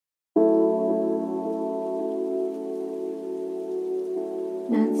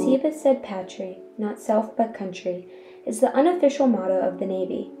Sive sed patri, not self but country, is the unofficial motto of the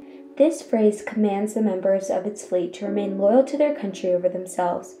Navy. This phrase commands the members of its fleet to remain loyal to their country over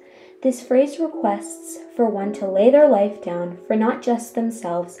themselves. This phrase requests for one to lay their life down for not just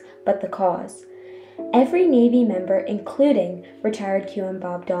themselves, but the cause. Every Navy member, including retired QM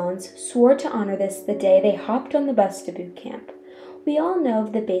Bob Dollins, swore to honor this the day they hopped on the bus to boot camp. We all know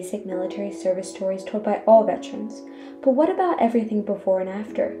of the basic military service stories told by all veterans, but what about everything before and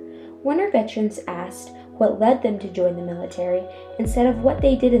after? When are veterans asked what led them to join the military instead of what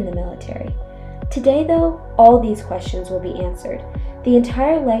they did in the military? Today, though, all these questions will be answered. The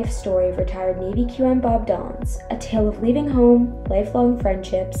entire life story of retired Navy QM Bob Dollins, a tale of leaving home, lifelong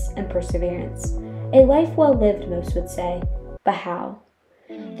friendships, and perseverance. A life well lived, most would say, but how?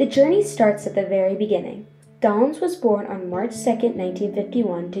 The journey starts at the very beginning. Dollins was born on March 2,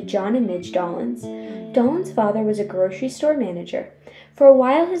 1951 to John and Midge Dollins. Dollins' father was a grocery store manager. For a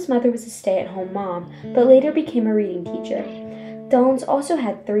while his mother was a stay-at-home mom, but later became a reading teacher. Dollins also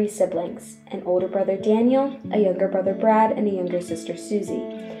had 3 siblings, an older brother Daniel, a younger brother Brad, and a younger sister Susie.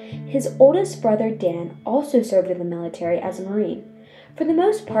 His oldest brother Dan also served in the military as a Marine. For the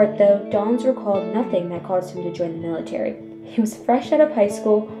most part, though, Dollins recalled nothing that caused him to join the military. He was fresh out of high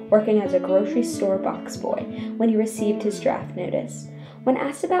school, working as a grocery store box boy, when he received his draft notice. When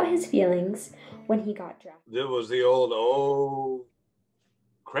asked about his feelings when he got drafted, it was the old, oh,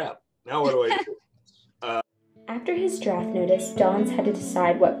 crap, now what do I do? After his draft notice, Dollins had to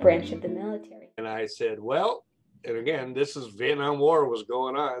decide what branch of the military. And I said, well, and again, this is Vietnam War was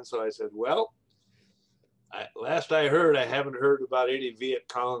going on, so I said, well, last I heard, I haven't heard about any Viet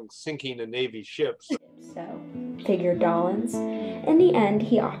Cong sinking a Navy ship. So, figured Dollins. In the end,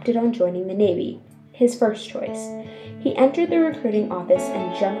 he opted on joining the Navy, his first choice. He entered the recruiting office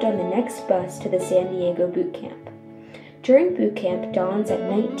and jumped on the next bus to the San Diego boot camp. During boot camp, Dollins at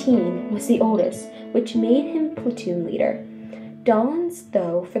 19 was the oldest, which made him platoon leader. Dollins,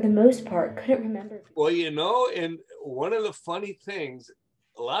 though, for the most part, couldn't remember. Well, you know, and one of the funny things,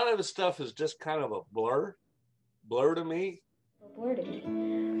 a lot of the stuff is just kind of a blur to me.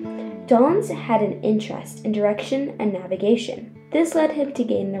 Dollins had an interest in direction and navigation. This led him to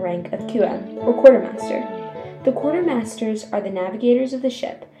gain the rank of QM, or quartermaster. The quartermasters are the navigators of the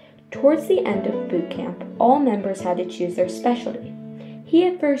ship. Towards the end of boot camp, all members had to choose their specialty. He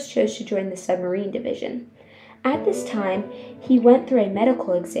at first chose to join the submarine division. At this time, he went through a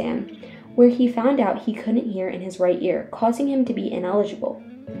medical exam where he found out he couldn't hear in his right ear, causing him to be ineligible.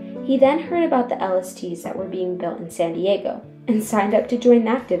 He then heard about the LSTs that were being built in San Diego and signed up to join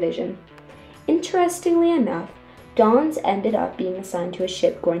that division. Interestingly enough, Dollins ended up being assigned to a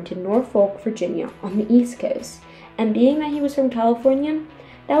ship going to Norfolk, Virginia on the East Coast, and being that he was from California,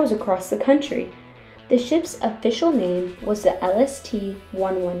 that was across the country. The ship's official name was the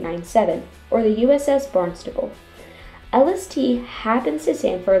LST-1197, or the USS Barnstable. LST happens to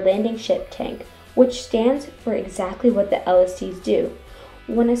stand for Landing Ship Tank, which stands for exactly what the LSTs do.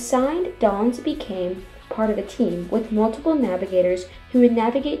 When assigned, Dollins became part of a team with multiple navigators who would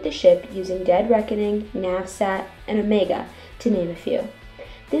navigate the ship using Dead Reckoning, NavSat, and Omega, to name a few.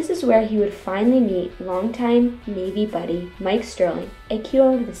 This is where he would finally meet longtime Navy buddy Mike Sterling, a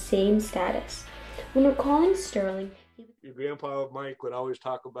QM of the same status. When recalling Sterling, your grandpa Mike would always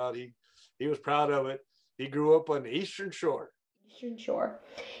talk about he was proud of it. He grew up on the Eastern Shore.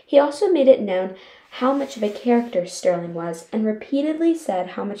 He also made it known how much of a character Sterling was and repeatedly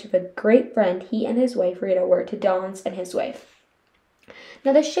said how much of a great friend he and his wife Rita were to Dollins and his wife.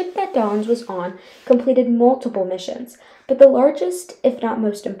 Now, the ship that Dollins was on completed multiple missions, but the largest, if not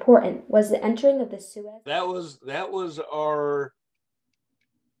most important, was the entering of the Suez. That was our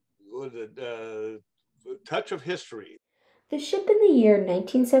touch of history. The ship in the year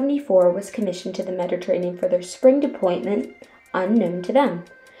 1974 was commissioned to the Mediterranean for their spring deployment, unknown to them.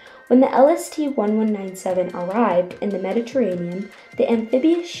 When the LST-1197 arrived in the Mediterranean, the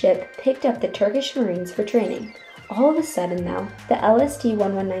amphibious ship picked up the Turkish Marines for training. All of a sudden, though, the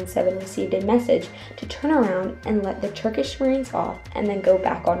LST-1197 received a message to turn around and let the Turkish Marines off and then go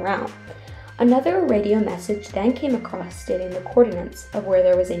back en route. Another radio message then came across stating the coordinates of where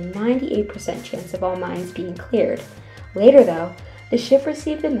there was a 98% chance of all mines being cleared. Later, though, the ship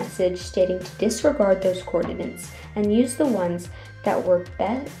received a message stating to disregard those coordinates and use the ones that were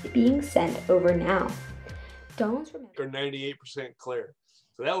being sent over now. Dollins remembered 98% clear.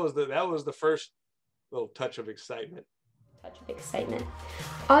 So that was the first little touch of excitement.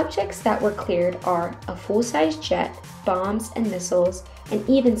 Objects that were cleared are a full-size jet, bombs and missiles, and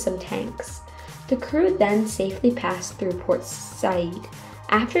even some tanks. The crew then safely passed through Port Said.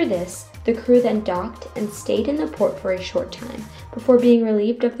 After this, the crew then docked and stayed in the port for a short time before being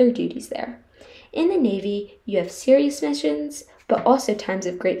relieved of their duties there. In the Navy, you have serious missions, but also times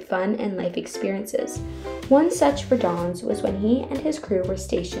of great fun and life experiences. One such for Dollins was when he and his crew were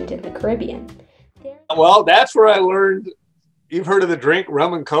stationed in the Caribbean. Well, that's where I learned. You've heard of the drink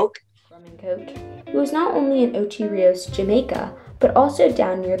rum and coke? Rum and Coke. It was not only in Ocho Rios, Jamaica, but also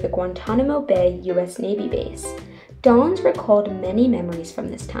down near the Guantanamo Bay U.S. Navy base. Dollins recalled many memories from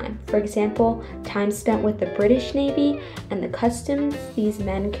this time. For example, time spent with the British Navy and the customs these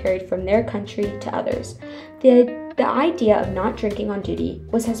men carried from their country to others. The idea of not drinking on duty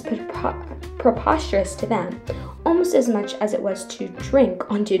was as preposterous to them, almost as much as it was to drink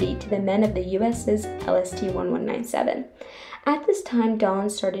on duty to the men of the US's LST-1197. At this time,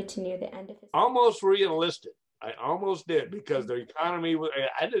 Dollins started to near the end of his... Almost re-enlisted. I almost did, because the economy,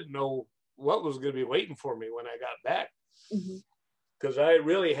 I didn't know what was going to be waiting for me when I got back, because I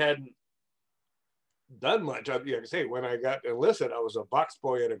really hadn't done much. Like I say, when I got enlisted, I was a box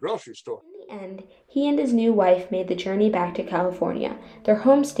boy at a grocery store. In the end, he and his new wife made the journey back to California, their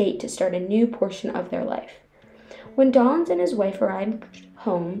home state, to start a new portion of their life. When Dollins and his wife arrived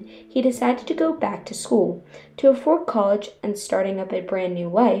home, he decided to go back to school. To afford college and starting up a brand new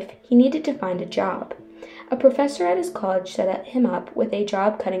life, he needed to find a job. A professor at his college set him up with a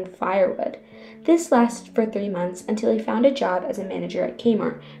job cutting firewood. This lasted for 3 months until he found a job as a manager at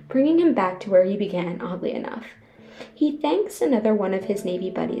Kmart, bringing him back to where he began, oddly enough. He thanks another one of his Navy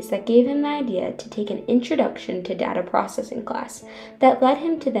buddies that gave him the idea to take an introduction to data processing class that led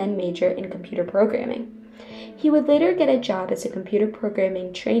him to then major in computer programming. He would later get a job as a computer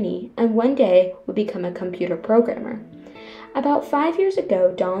programming trainee and one day would become a computer programmer. About 5 years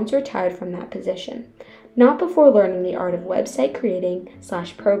ago, Dollins retired from that position, not before learning the art of website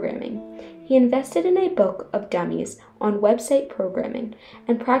creating/programming. He invested in a book of dummies on website programming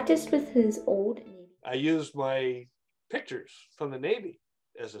and practiced with his old Navy. I used my pictures from the Navy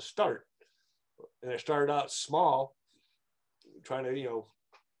as a start. And I started out small, trying to,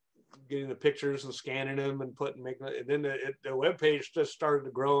 getting the pictures and scanning them and making it. And then the web page just started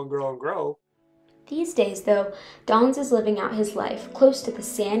to grow and grow and grow. These days, though, Dollins is living out his life close to the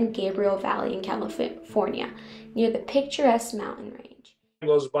San Gabriel Valley in California, near the picturesque mountain range. It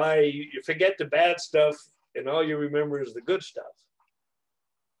goes by, you forget the bad stuff, and all you remember is the good stuff.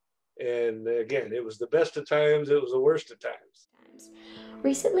 And again, it was the best of times, it was the worst of times.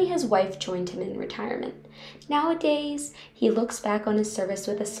 Recently, his wife joined him in retirement. Nowadays, he looks back on his service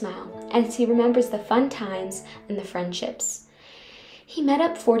with a smile as he remembers the fun times and the friendships. He met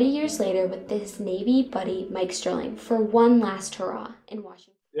up 40 years later with his Navy buddy Mike Sterling for one last hurrah in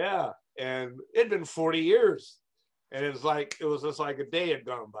Washington. Yeah, and it'd been 40 years, and it was just like a day had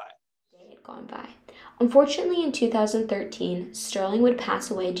gone by. Unfortunately, in 2013, Sterling would pass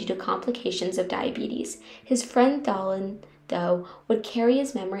away due to complications of diabetes. His friend Dollin, though, would carry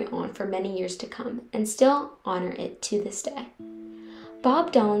his memory on for many years to come and still honor it to this day.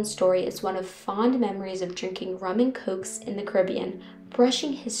 Bob Dollins' story is one of fond memories of drinking rum and cokes in the Caribbean,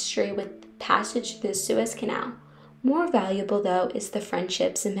 brushing history with passage through the Suez Canal. More valuable, though, is the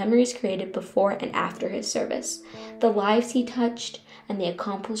friendships and memories created before and after his service. The lives he touched and the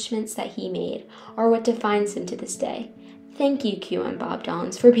accomplishments that he made are what defines him to this day. Thank you, QM Bob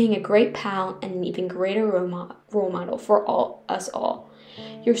Dollins, for being a great pal and an even greater role model for us all.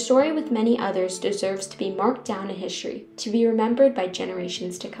 Your story, with many others, deserves to be marked down in history, to be remembered by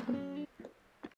generations to come.